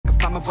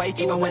I'ma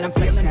wait even when I'm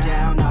feeling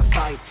down. I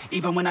fight,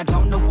 even when I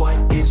don't know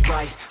what is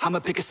right. I'ma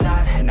pick a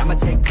side, and I'ma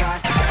take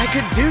pride. I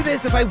could do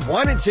this if I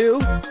wanted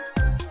to.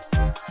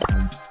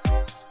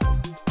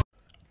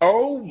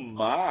 Oh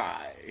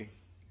my.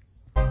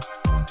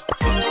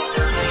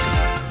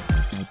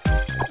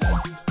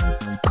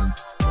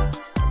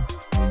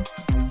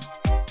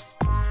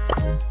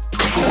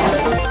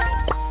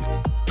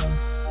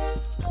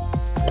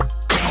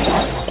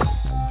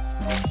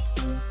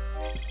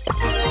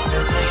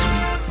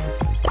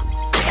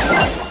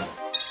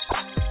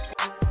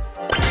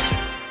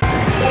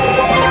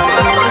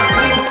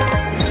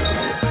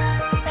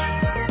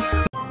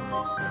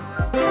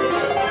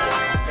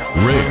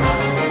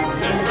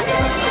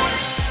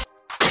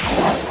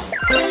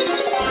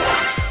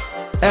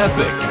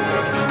 Epic.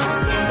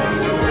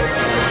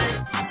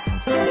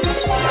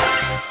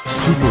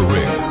 Super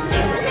rare.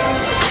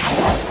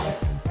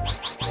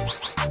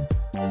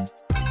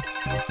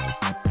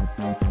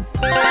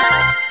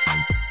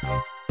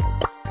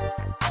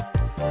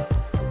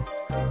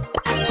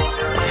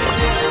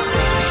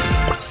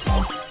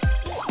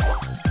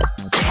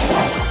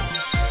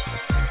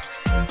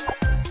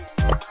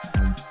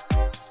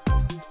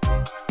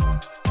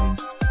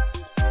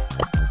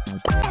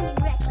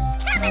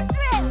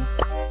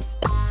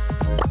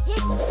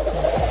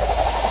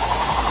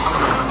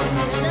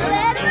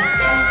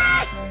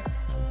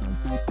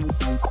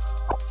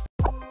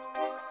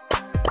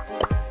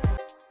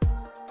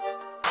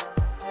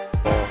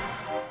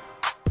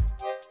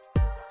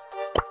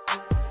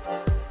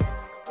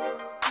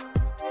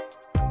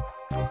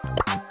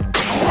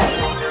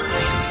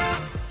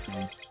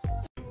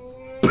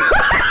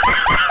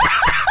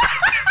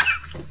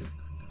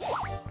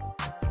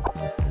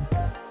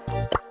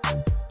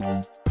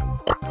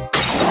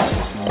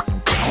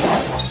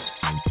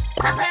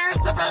 Prepare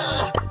to be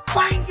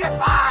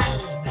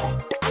sanctified!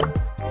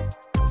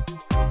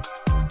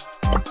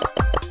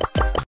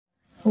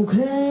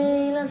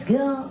 Okay, let's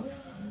go.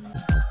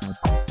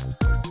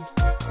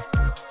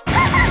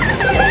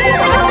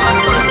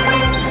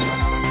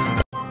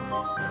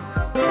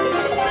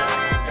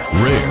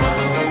 Rare.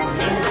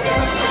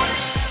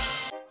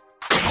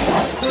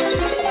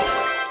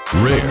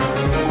 Rare.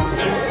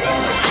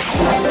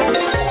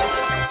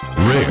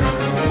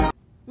 Rare.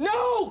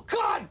 No!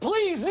 God,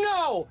 please,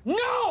 no!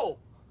 No!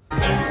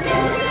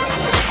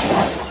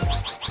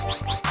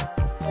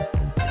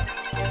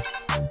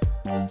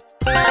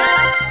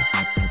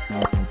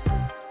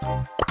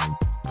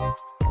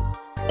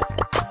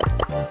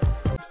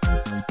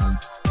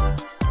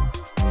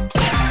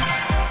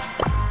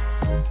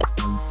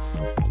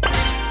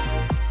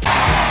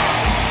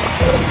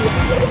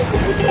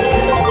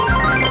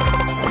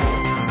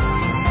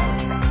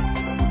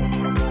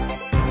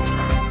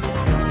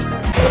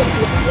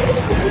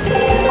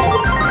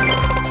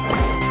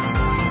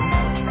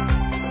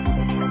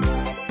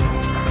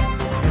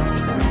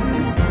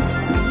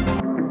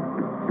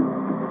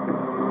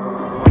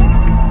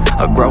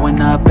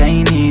 Growing up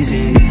ain't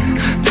easy.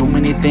 Too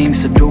many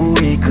things to do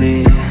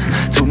weekly.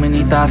 Too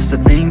many thoughts to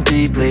think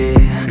deeply.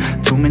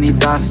 Too many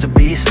thoughts to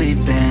be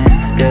sleeping.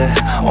 Yeah,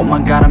 oh my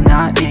God, I'm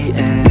not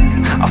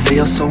eating. I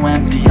feel so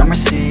empty, I'm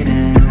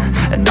receding.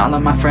 And all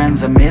of my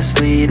friends are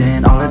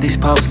misleading. All of these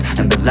posts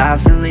and the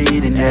lives they're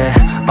leading. Yeah,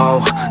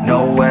 oh,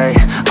 no way,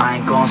 I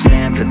ain't gonna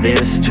stand for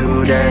this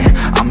today.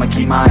 I'ma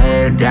keep my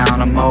head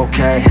down, I'm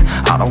okay.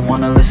 I don't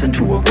wanna listen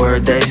to a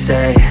word they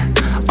say.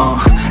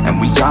 And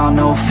we all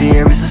know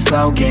fear is a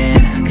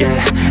slogan,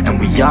 yeah. And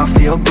we all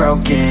feel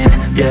broken,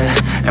 yeah.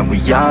 And we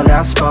all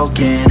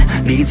outspoken.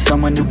 Need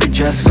someone who could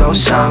just go.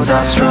 Sometimes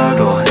I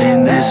struggle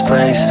in this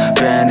place.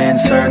 Been in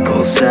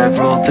circles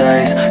several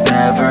days,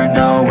 never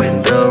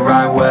knowing the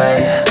right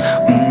way,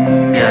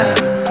 yeah.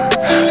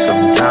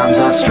 Sometimes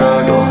I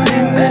struggle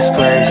in this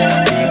place.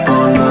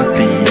 People look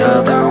the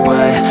other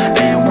way,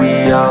 and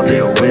we all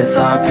deal with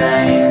our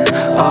pain,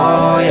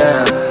 oh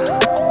yeah.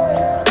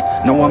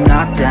 No, I'm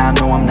not down,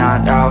 no, I'm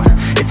not out.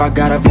 If I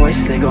got a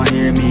voice, they gon'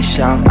 hear me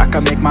shout. I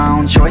can make my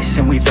own choice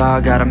and we've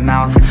all got a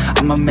mouth.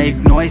 I'ma make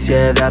noise,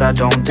 yeah, that I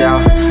don't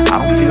doubt. I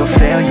don't feel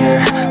failure,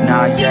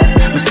 not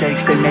yet.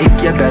 Mistakes they make,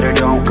 you better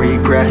don't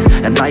regret.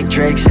 And like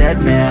Drake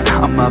said, man,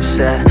 I'm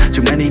upset.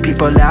 Too many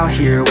people out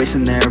here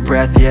wasting their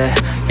breath, yeah,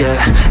 yeah.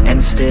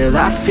 And still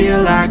I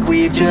feel like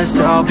we've just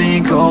all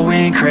been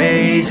going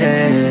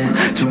crazy.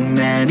 Too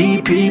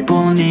many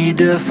people need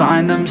to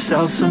find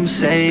themselves some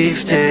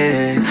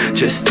safety.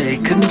 Just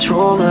take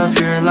control of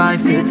your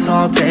life, it's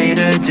all day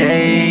to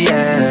day,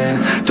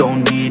 yeah.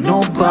 Don't need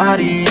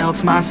nobody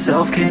else,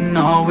 myself can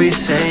always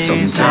save.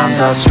 Sometimes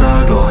I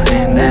struggle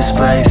in this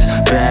place.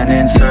 Been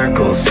in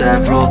circles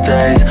several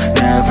days,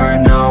 never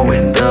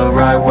knowing the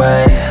right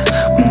way,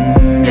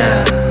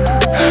 yeah.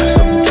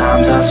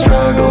 Sometimes I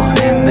struggle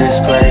in this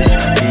place.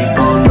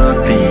 People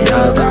look the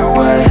other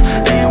way,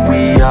 and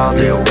we all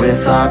deal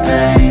with our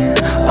pain,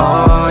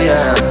 oh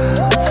yeah.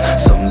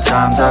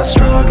 Sometimes I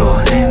struggle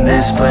in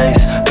this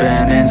place.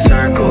 Been in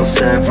circles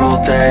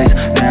several days,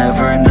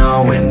 never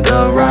knowing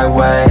the right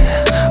way,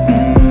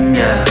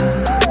 yeah.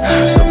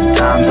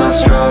 Sometimes I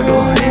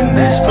struggle in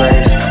this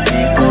place.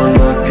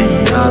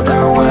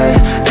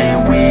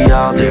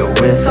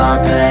 with our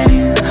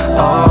pain.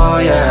 Oh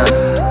yeah.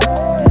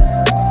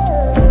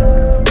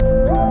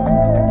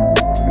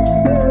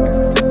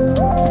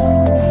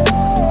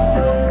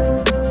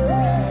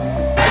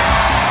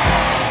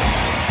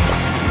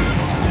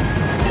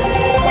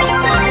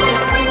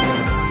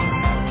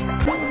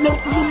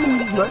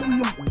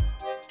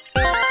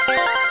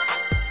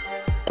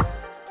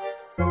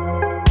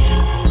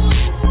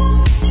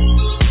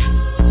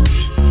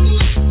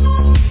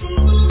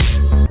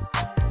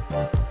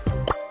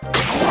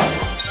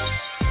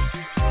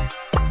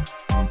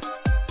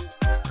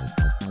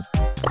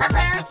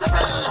 Prepare to be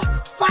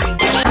fight.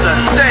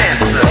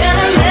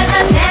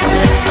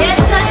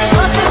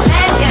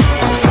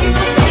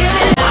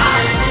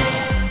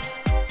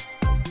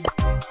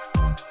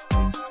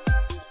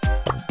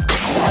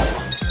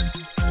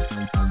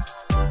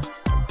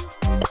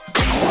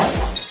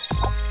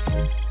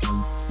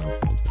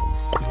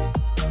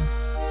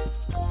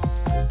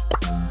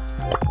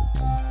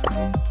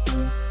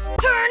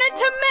 Turn it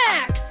to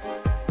max!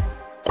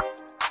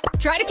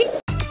 Try to keep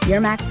Your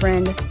Mac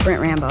friend,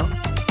 Brent Rambo.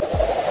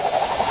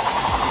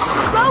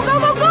 Go, go,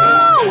 go, go!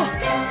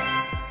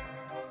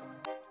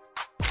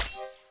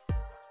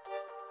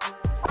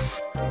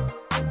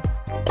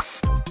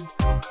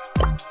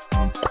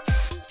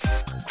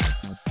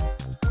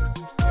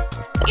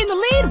 In the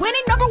lead,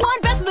 winning number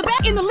one, best of the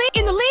best. In the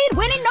lead,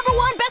 winning number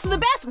one, best of the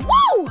best.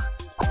 Woo!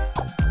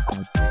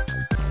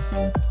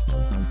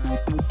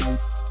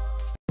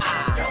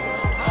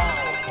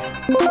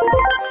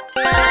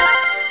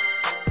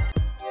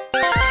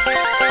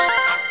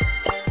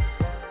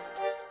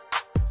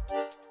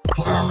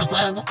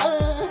 Prepare to